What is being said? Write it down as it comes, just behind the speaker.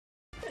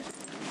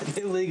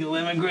illegal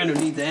immigrant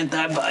who needs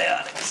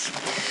antibiotics.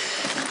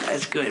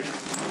 That's good.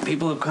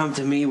 People have come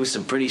to me with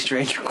some pretty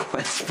strange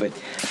requests, but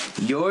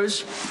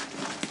yours,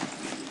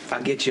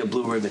 I'll get you a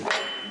blue ribbon.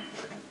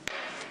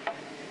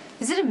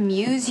 Does it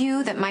amuse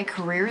you that my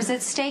career is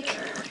at stake?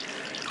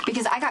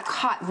 Because I got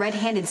caught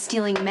red-handed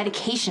stealing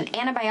medication,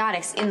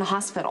 antibiotics, in the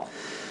hospital.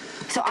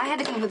 So I had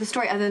to come up with a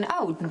story other than,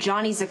 oh,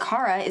 Johnny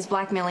Zakara is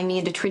blackmailing me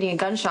into treating a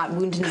gunshot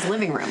wound in his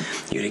living room.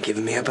 You'd have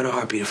given me up in a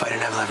heartbeat if I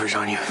didn't have leverage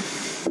on you.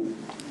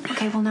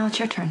 Okay, well, now it's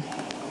your turn.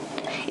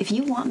 If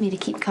you want me to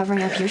keep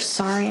covering up your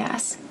sorry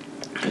ass,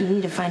 then you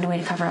need to find a way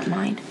to cover up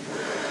mine.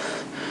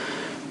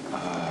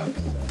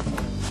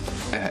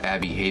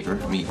 Abby Haver,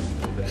 meet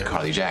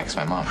Carly Jacks,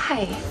 my mom.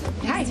 Hi.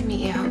 Nice to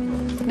meet you.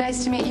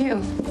 Nice to meet you.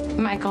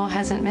 Michael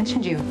hasn't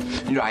mentioned you.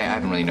 You know, I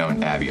haven't really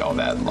known Abby all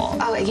that long.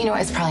 Oh, you know,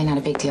 it's probably not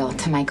a big deal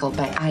to Michael,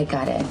 but I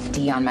got a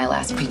D on my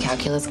last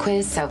pre-calculus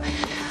quiz, so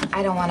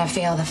I don't want to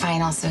fail the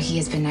final, so he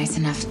has been nice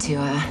enough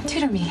to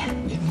tutor me.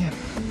 Yeah.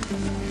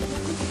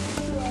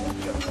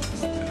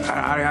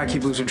 I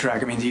keep losing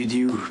track. I mean, do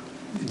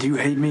you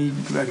hate me?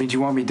 I mean, do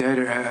you want me dead?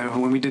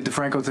 When we did the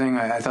Franco thing,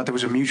 I thought there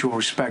was a mutual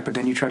respect, but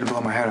then you tried to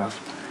blow my head off.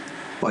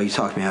 Well, you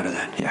talked me out of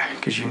that. Yeah,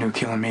 because you knew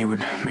killing me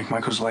would make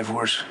Michael's life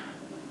worse.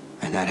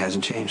 And that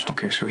hasn't changed.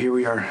 Okay, so here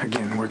we are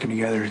again, working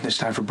together, this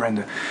time for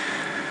Brenda.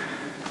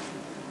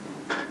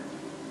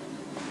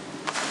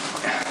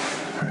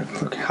 All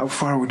right, look, how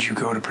far would you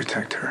go to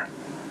protect her?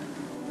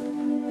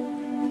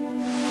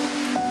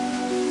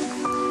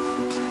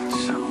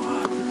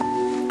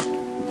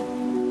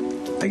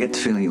 I get the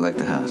feeling you like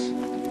the house.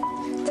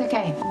 It's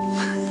okay.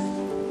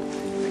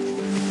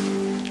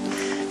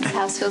 This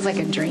house feels like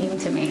a dream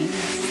to me.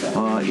 So.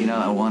 Well, you know,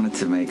 I wanted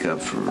to make up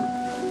for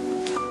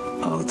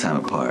all the time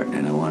apart,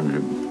 and I wanted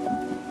to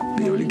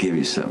be able to give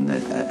you something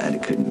that I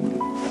couldn't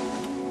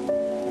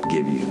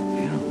give you,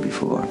 you know,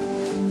 before.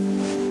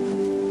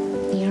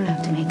 You don't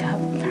have to make up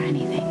for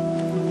anything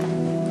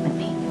with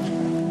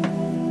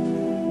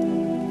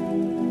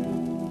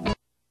me.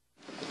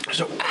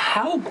 So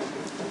how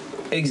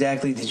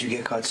exactly did you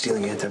get caught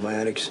stealing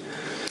antibiotics?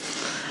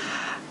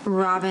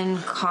 Robin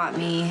caught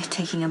me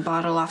taking a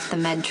bottle off the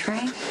med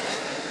tray.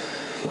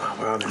 Well,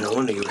 Robin, no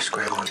wonder you were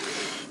scrambling.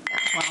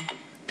 Well,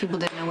 people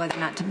didn't know whether or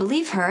not to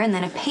believe her, and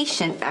then a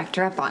patient backed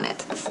her up on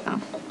it,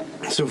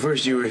 So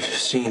first you were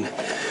seen,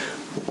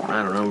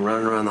 I don't know,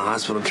 running around the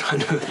hospital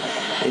trying to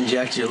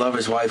inject your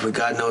lover's wife with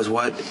God knows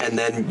what, and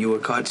then you were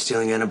caught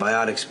stealing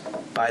antibiotics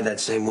by that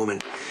same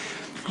woman.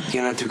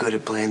 You're not too good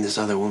at playing this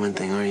other woman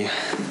thing, are you?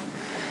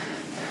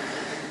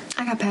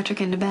 I got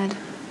Patrick into bed,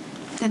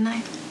 didn't I?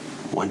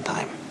 One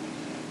time.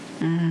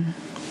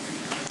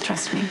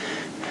 Trust me,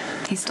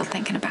 he's still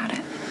thinking about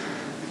it.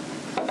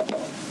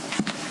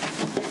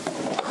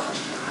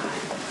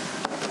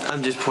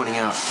 I'm just pointing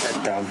out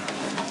that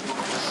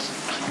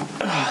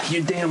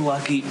you're damn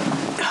lucky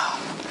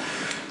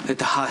that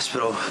the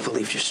hospital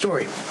believed your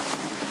story.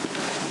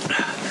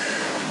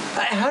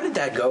 How did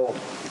that go,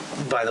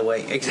 by the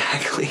way,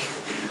 exactly?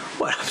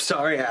 What, I'm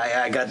sorry,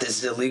 I got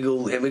this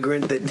illegal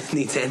immigrant that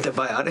needs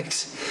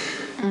antibiotics?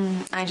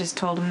 I just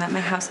told him that my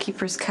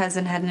housekeeper's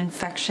cousin had an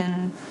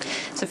infection.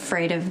 Is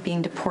afraid of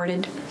being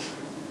deported.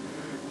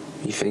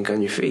 You think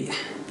on your feet?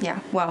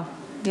 Yeah, well,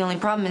 the only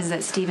problem is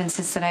that Steve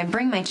insists that I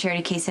bring my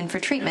charity case in for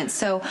treatment.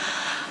 So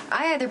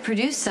I either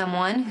produce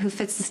someone who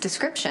fits this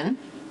description,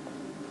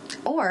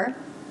 or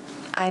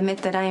I admit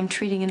that I am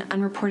treating an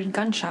unreported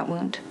gunshot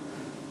wound.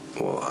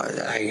 Well,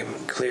 I am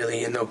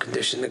clearly in no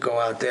condition to go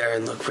out there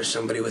and look for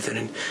somebody with an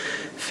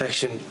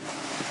infection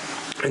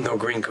and no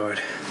green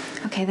card.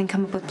 Okay, then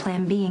come up with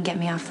plan B and get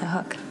me off the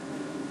hook.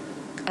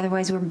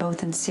 Otherwise, we're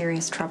both in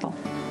serious trouble.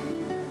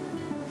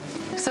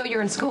 So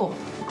you're in school?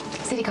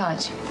 City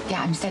College.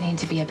 Yeah, I'm studying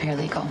to be a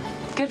paralegal.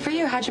 Good for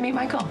you. How'd you meet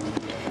Michael?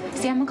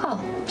 Sam McCall.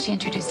 She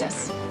introduced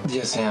us.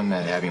 Yeah, Sam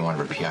met Abby in one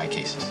of her PI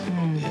cases.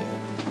 Yeah.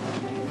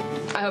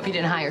 I hope you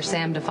didn't hire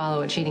Sam to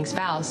follow a cheating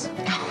spouse.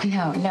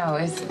 Oh, no,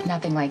 it's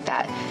nothing like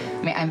that.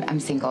 I mean,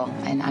 I'm single,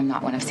 and I'm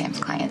not one of Sam's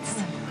clients.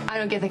 I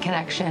don't get the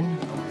connection.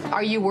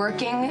 Are you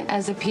working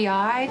as a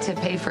PI to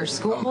pay for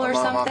school or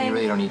Mom, something? you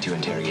really don't need to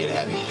interrogate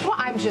Abby. Well,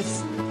 I'm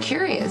just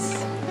curious.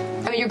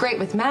 I mean, you're great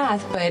with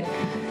math, but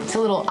it's a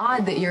little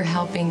odd that you're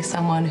helping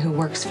someone who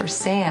works for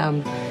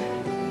Sam.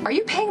 Are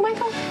you paying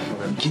Michael?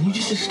 Can you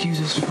just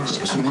excuse us for a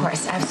minute? Of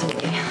course,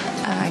 absolutely.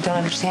 I don't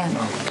understand.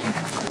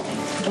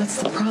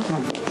 What's the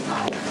problem?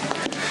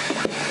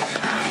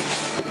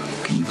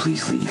 Can you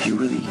please leave? You're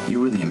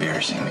really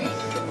embarrassing me.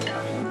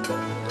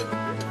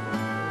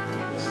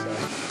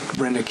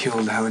 Brenda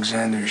killed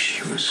Alexander.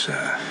 She was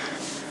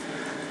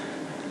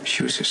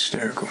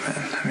hysterical,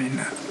 man. I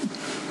mean,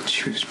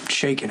 she was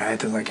shaking. I had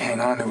to, like, hang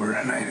on to her,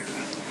 and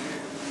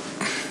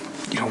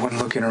one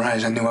look in her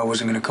eyes, I knew I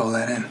wasn't going to call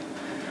that in.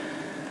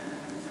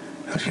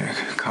 I was going to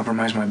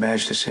compromise my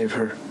badge to save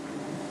her.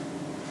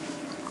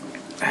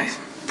 I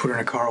put her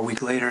in a car a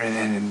week later,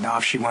 and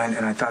off she went,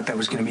 and I thought that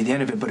was going to be the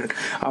end of it, but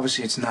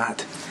obviously it's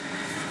not.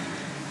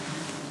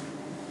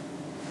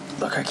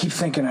 Look, I keep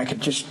thinking I could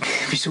just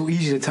be so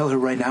easy to tell her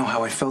right now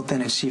how I felt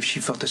then and see if she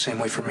felt the same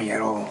way for me at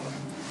all.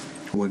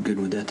 What good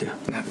would that do?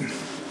 Nothing.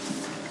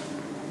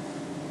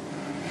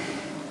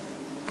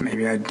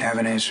 Maybe I'd have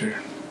an answer.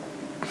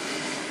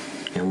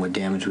 And what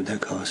damage would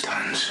that cause?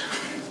 Tons.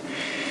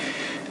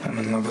 I'm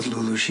in love with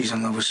Lulu. She's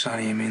in love with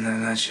Sonny. I mean,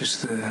 that's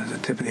just the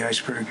tip of the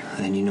iceberg.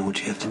 Then you know what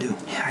you have to do.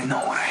 Yeah, I know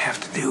what I have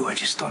to do. I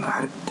just don't know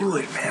how to do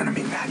it, man. I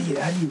mean, how do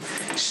you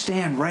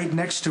stand right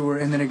next to her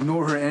and then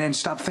ignore her and then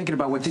stop thinking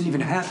about what didn't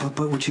even happen?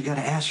 But what you got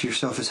to ask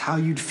yourself is how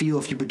you'd feel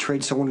if you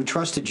betrayed someone who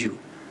trusted you.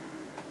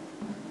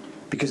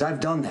 Because I've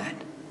done that.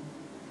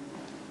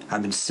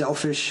 I've been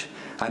selfish.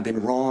 I've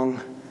been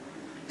wrong.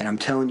 And I'm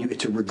telling you,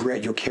 it's a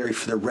regret you'll carry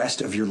for the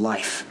rest of your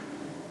life.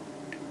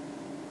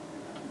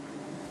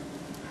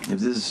 If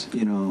this,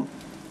 if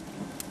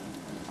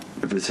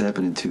it's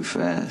happening too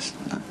fast,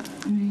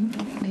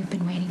 We've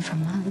been waiting for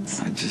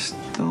months. I just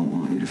don't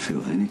want you to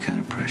feel any kind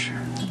of pressure.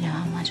 You know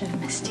how much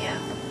I've missed you.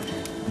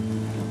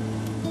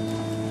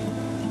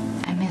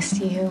 I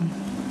missed you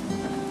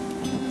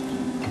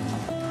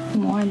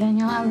more than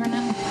you'll ever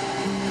know.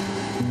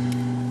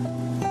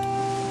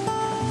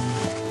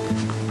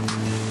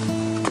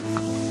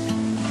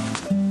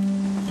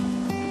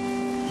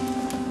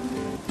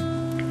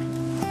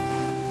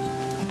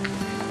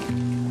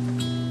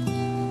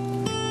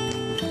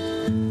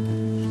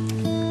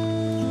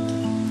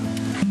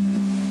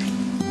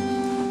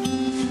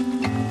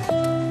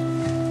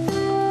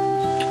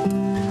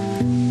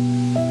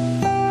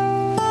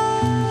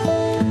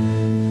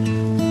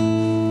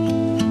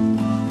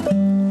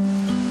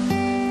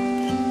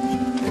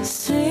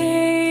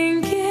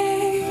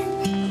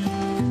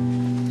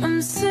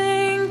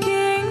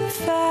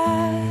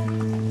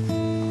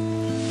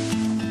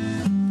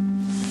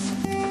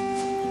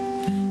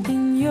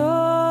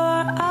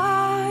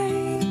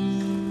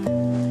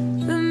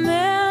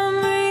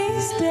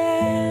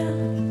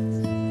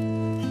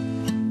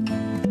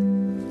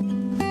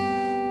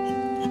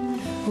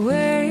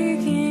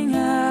 Waking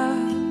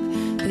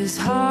up this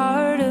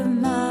heart of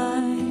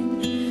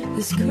mine,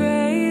 this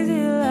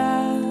crazy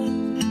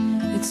love,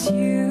 it's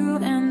you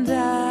and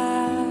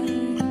I.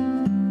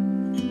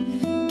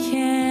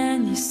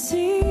 Can you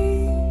see?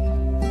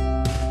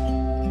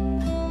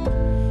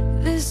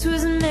 This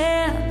was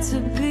meant to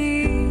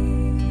be.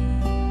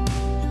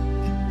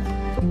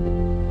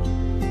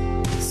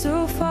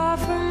 So far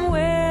from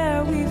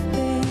where we've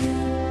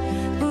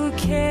been, we'll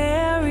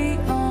carry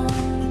on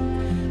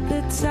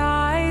the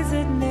ties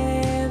that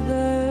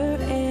never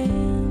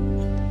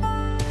end,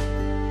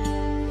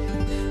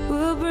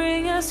 will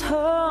bring us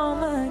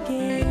home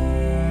again.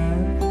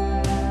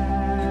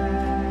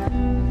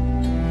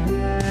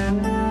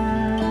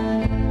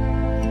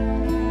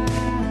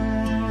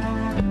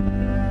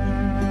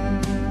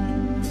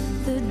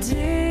 The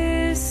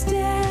distance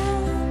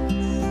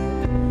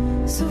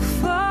so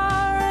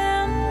far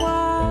and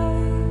wide,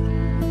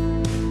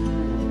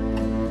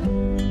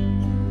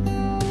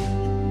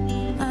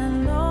 I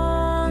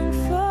long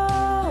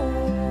for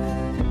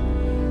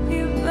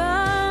you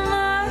by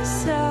my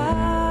side.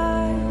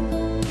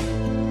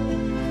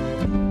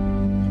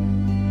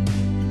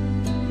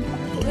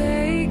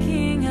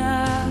 Waking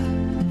up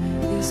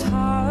this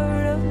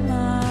heart of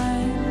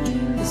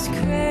mine, this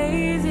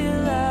crazy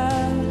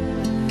love,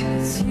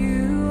 it's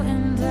you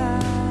and I.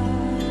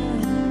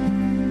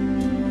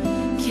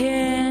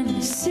 Can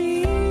you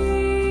see?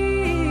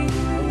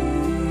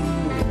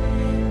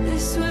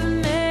 This was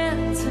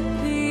meant to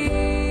be.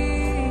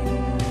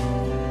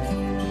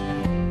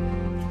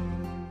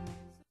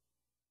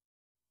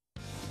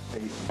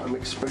 Hey, I'm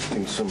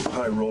expecting some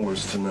high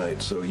rollers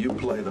tonight, so you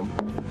play them.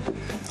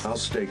 I'll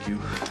stake you,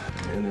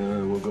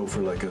 and we'll go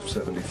for like a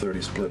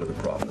 70-30 split of the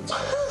profits.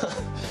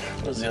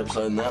 What's the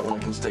upside in that one?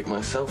 I can stake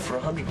myself for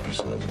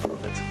 100% of the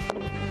profits.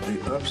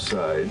 The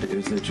upside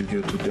is that you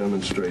get to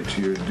demonstrate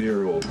to your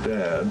dear old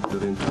dad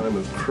that in time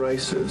of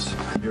crisis,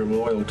 you're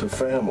loyal to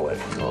family.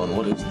 Oh, and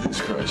what is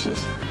this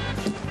crisis?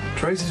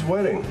 Tracy's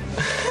wedding.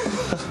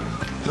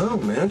 No,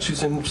 man,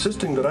 she's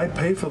insisting that I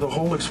pay for the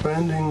whole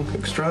expanding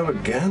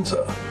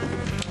extravaganza.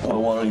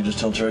 Well, why don't you just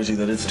tell Tracy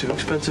that it's too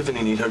expensive and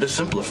you need her to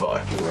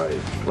simplify? Right,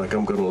 like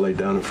I'm gonna lay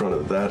down in front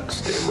of that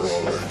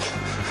steamroller.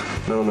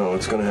 No,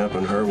 it's gonna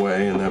happen her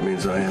way, and that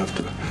means I have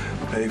to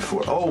pay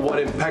for it. Oh, what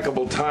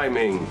impeccable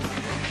timing.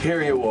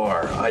 Here you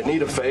are. I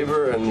need a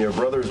favor, and your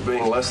brother's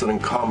being less than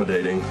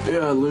accommodating.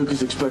 Yeah, Luke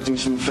is expecting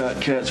some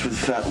fat cats with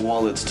fat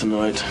wallets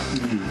tonight.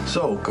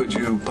 So, could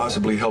you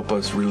possibly help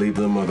us relieve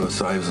them of a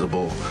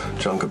sizable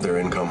chunk of their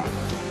income?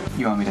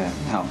 You want me to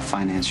help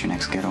finance your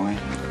next getaway?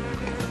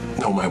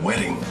 No, my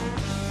wedding.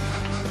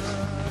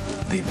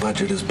 The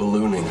budget is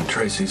ballooning, and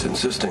Tracy's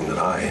insisting that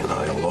I, and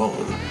I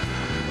alone,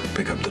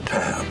 pick up the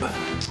tab.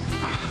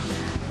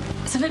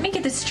 So let me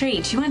get this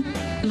straight. You want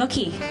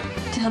Lucky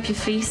to help you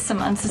face some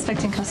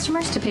unsuspecting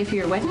customers to pay for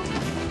your wedding?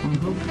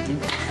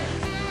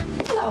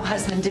 Hello,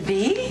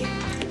 husband-to-be.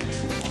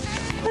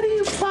 What are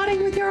you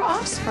plotting with your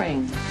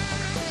offspring?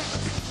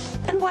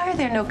 And why are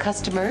there no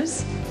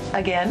customers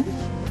again?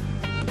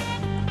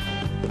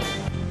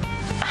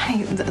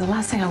 Honey, the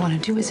last thing I want to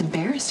do is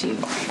embarrass you.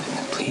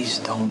 Please. Please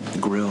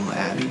don't grill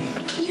Abby.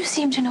 You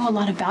seem to know a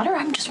lot about her.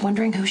 I'm just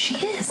wondering who she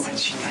is.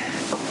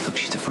 Look,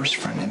 she's the first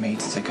friend I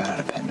made since I got out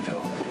of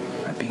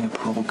Pentonville. Being a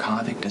parole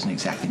convict doesn't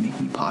exactly make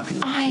me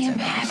popular. I am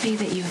happy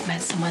that you've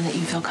met someone that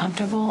you feel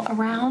comfortable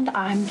around.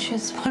 I'm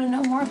just want to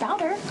know more about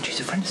her. She's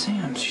a friend of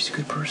Sam's. She's a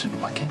good person.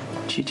 Why can't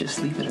she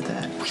just leave it at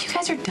that? Well, you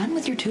guys are done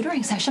with your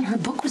tutoring session. Her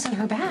book was in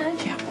her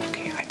bag. Yeah,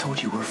 okay. I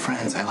told you we're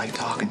friends. I like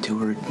talking to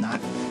her,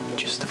 not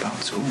just about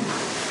school.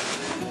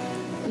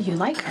 You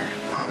like her?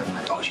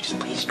 I told you, just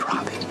please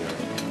drop it.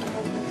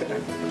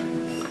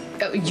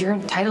 Oh, you're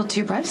entitled to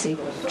your privacy.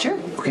 Sure.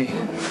 Okay.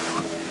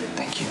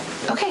 Thank you.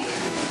 Okay.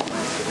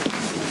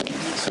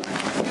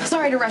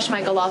 Sorry to rush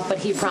Michael off, but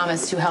he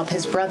promised to help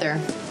his brother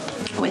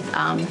with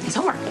his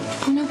homework.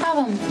 Oh, no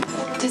problem.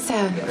 Just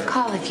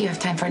call if you have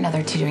time for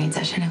another tutoring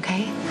session,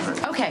 okay?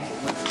 Okay.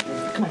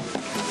 Come on.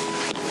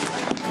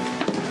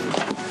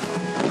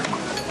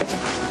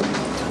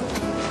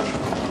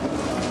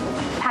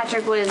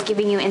 Patrick was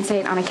giving you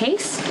insight on a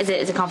case? Is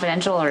it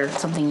confidential or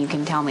something you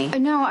can tell me?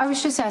 No, I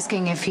was just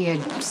asking if he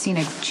had seen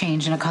a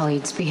change in a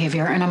colleague's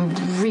behavior, and I'm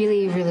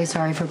really, really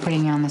sorry for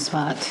putting you on the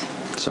spot.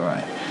 It's all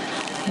right.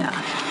 Yeah.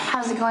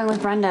 How's it going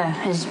with Brenda?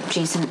 Is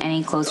Jason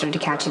any closer to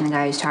catching the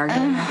guy who's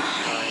targeting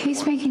her?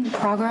 He's making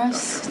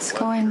progress. It's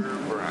going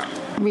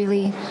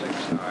really,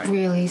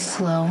 really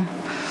slow.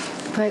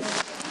 But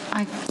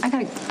I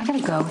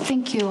gotta go.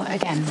 Thank you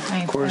again.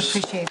 I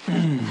appreciate the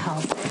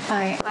help.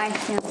 Bye. Bye.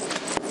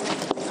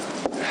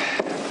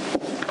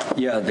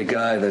 Yeah, the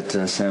guy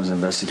that Sam's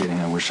investigating,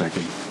 I wish I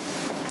could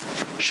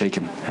shake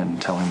him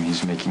and tell him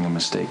he's making a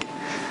mistake.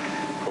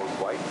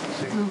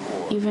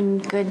 Even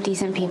good,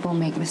 decent people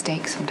make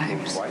mistakes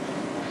sometimes.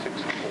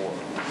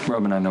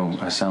 Robin, I know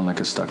I sound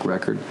like a stuck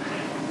record,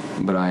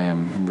 but I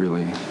am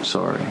really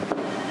sorry.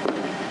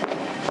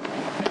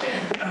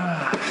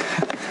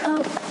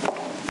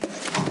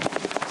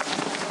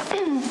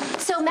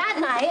 So Matt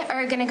and I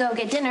are gonna go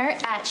get dinner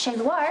at Chez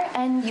Loire,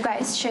 and you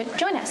guys should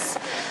join us.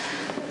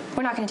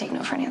 We're not gonna take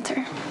no for an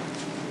answer.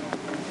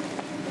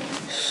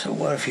 So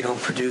what if you don't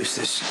produce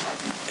this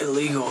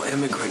illegal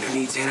immigrant who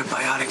needs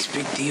antibiotics?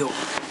 Big deal.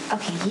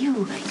 Okay,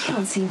 you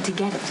don't seem to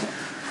get it.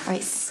 All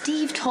right,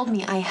 Steve told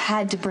me I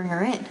had to bring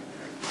her in.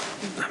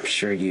 I'm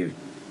sure you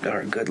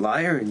are a good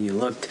liar, and you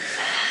looked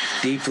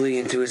deeply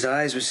into his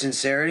eyes with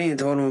sincerity and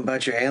told him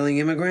about your ailing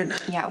immigrant.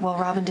 Yeah, well,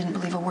 Robin didn't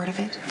believe a word of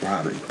it.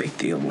 Robin, big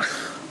deal.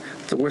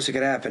 What's the worst that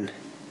could happen?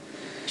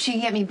 She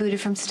can get me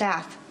booted from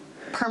staff.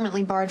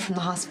 Permanently barred from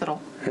the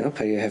hospital. I'll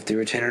pay you a hefty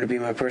retainer to be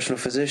my personal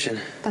physician.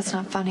 That's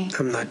not funny.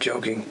 I'm not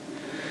joking.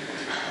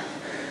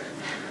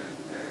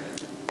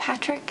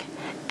 Patrick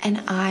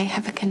and I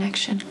have a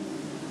connection.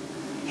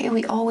 Hey,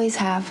 we always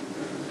have.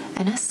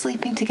 And us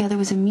sleeping together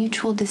was a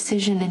mutual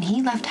decision, and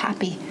he left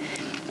happy.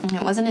 And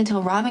it wasn't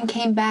until Robin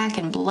came back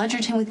and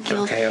bludgeoned him with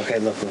guilt. Okay,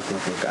 look.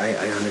 I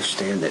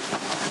understand that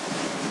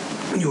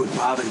you and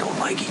Robin don't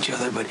like each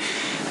other, but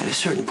at a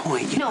certain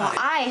point,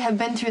 I have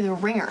been through the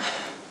ringer.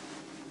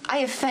 I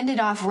have fended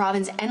off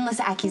Robin's endless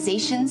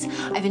accusations.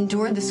 I've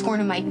endured the scorn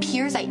of my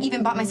peers. I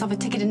even bought myself a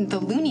ticket into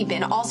the loony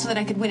bin, all so that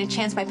I could win a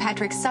chance by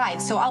Patrick's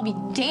side. So I'll be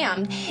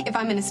damned if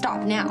I'm gonna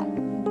stop now.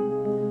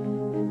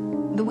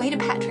 The way to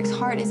Patrick's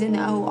heart is in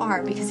the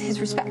OR because his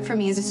respect for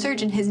me as a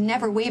surgeon has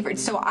never wavered.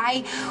 So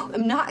I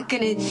am not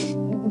gonna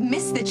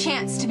miss the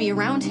chance to be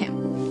around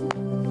him,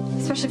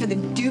 especially for the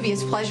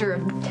dubious pleasure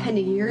of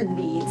tending your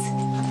needs.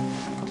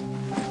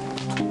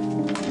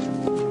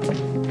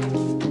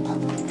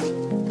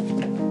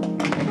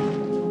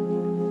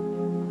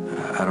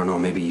 I don't know,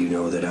 maybe you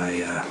know that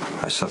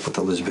I slept with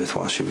Elizabeth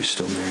while she was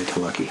still married to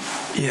Lucky.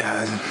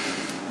 Yeah,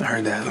 I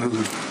heard that.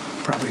 Lulu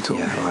probably told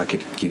me. Yeah, well, I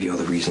could give you all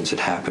the reasons it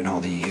happened, all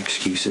the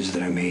excuses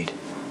that I made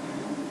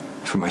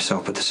for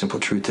myself, but the simple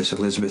truth is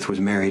Elizabeth was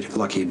married,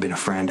 Lucky had been a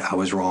friend, I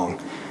was wrong,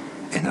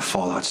 and the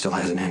fallout still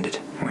hasn't ended.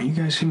 Well, you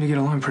guys seem to get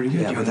along pretty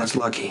good. Yeah, but that's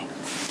Lucky.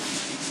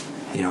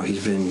 You know,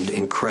 he's been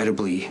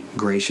incredibly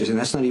gracious, and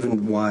that's not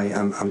even why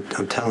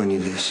I'm telling you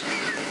this.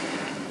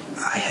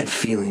 I had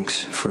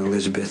feelings for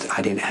Elizabeth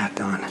I didn't act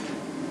on.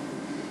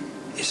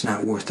 It's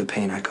not worth the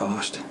pain I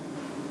caused.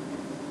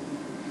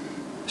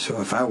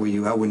 So if I were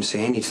you, I wouldn't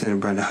say anything to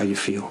Brenda how you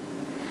feel.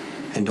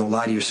 And don't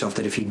lie to yourself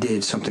that if you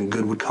did, something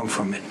good would come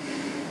from it.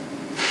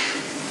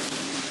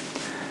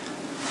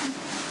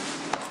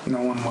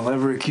 No one will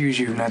ever accuse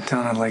you of not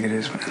telling it like it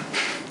is, man.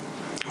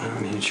 I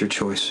mean, it's your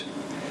choice.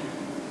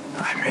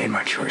 I made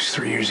my choice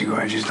 3 years ago.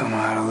 I just don't know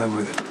how to live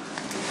with it.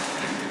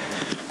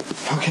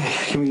 Okay,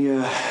 can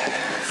we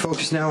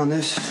focus now on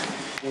this?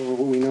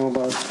 What we know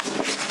about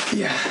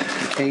the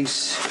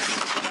case?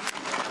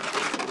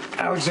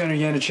 Alexander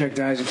Yannicek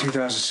dies in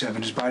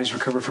 2007. His body's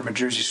recovered from a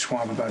Jersey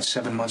swamp about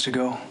 7 months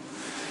ago.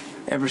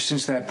 Ever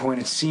since that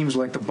point, it seems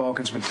like the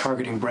Balkan's been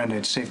targeting Brenda.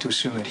 It's safe to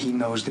assume that he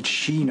knows that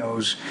she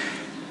knows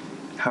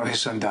how his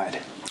son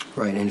died.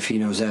 Right, and if he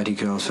knows that, he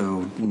could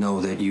also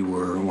know that you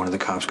were one of the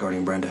cops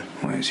guarding Brenda.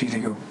 Why, does he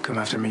think he'll come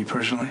after me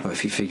personally? Well,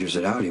 if he figures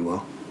it out, he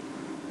will.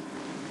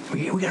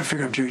 We gotta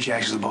figure out if Jerry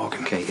Jackson's the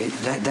Balkan. Okay,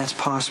 that's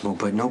possible,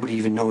 but nobody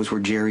even knows where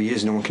Jerry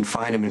is. No one can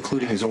find him,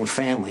 including his own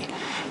family.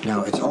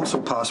 Now, it's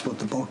also possible that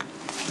the Balkan...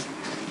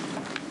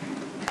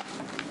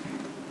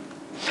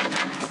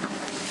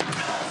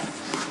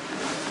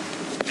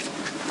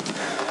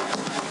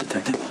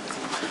 Detective,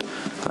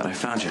 glad I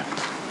found you.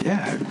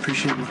 Yeah, I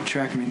appreciate you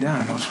tracking me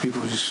down. Most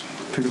people just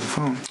pick up the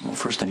phone. Well,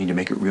 first I need to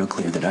make it real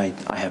clear that I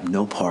have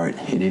no part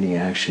in any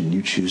action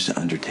you choose to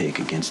undertake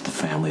against the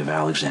family of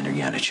Alexander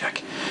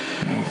Janacek.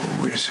 Well,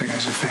 wait a second,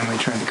 is the family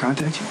trying to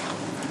contact you?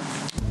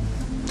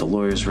 The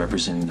lawyers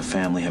representing the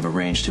family have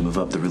arranged to move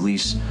up the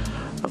release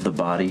of the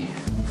body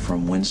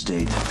from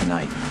Wednesday to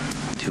tonight,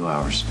 2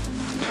 hours.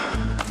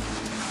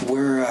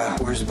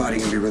 Where's the body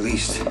going to be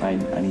released? I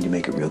need to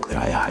make it real clear.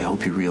 I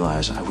hope you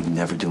realize I would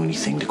never do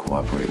anything to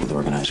cooperate with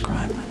organized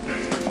crime.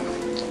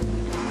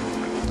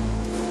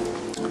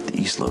 The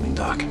East Loading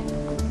Dock,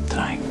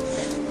 tonight.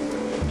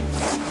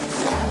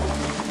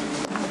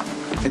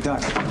 Hey,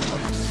 Doc.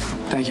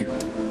 Thank you.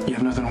 You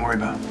have nothing to worry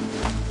about.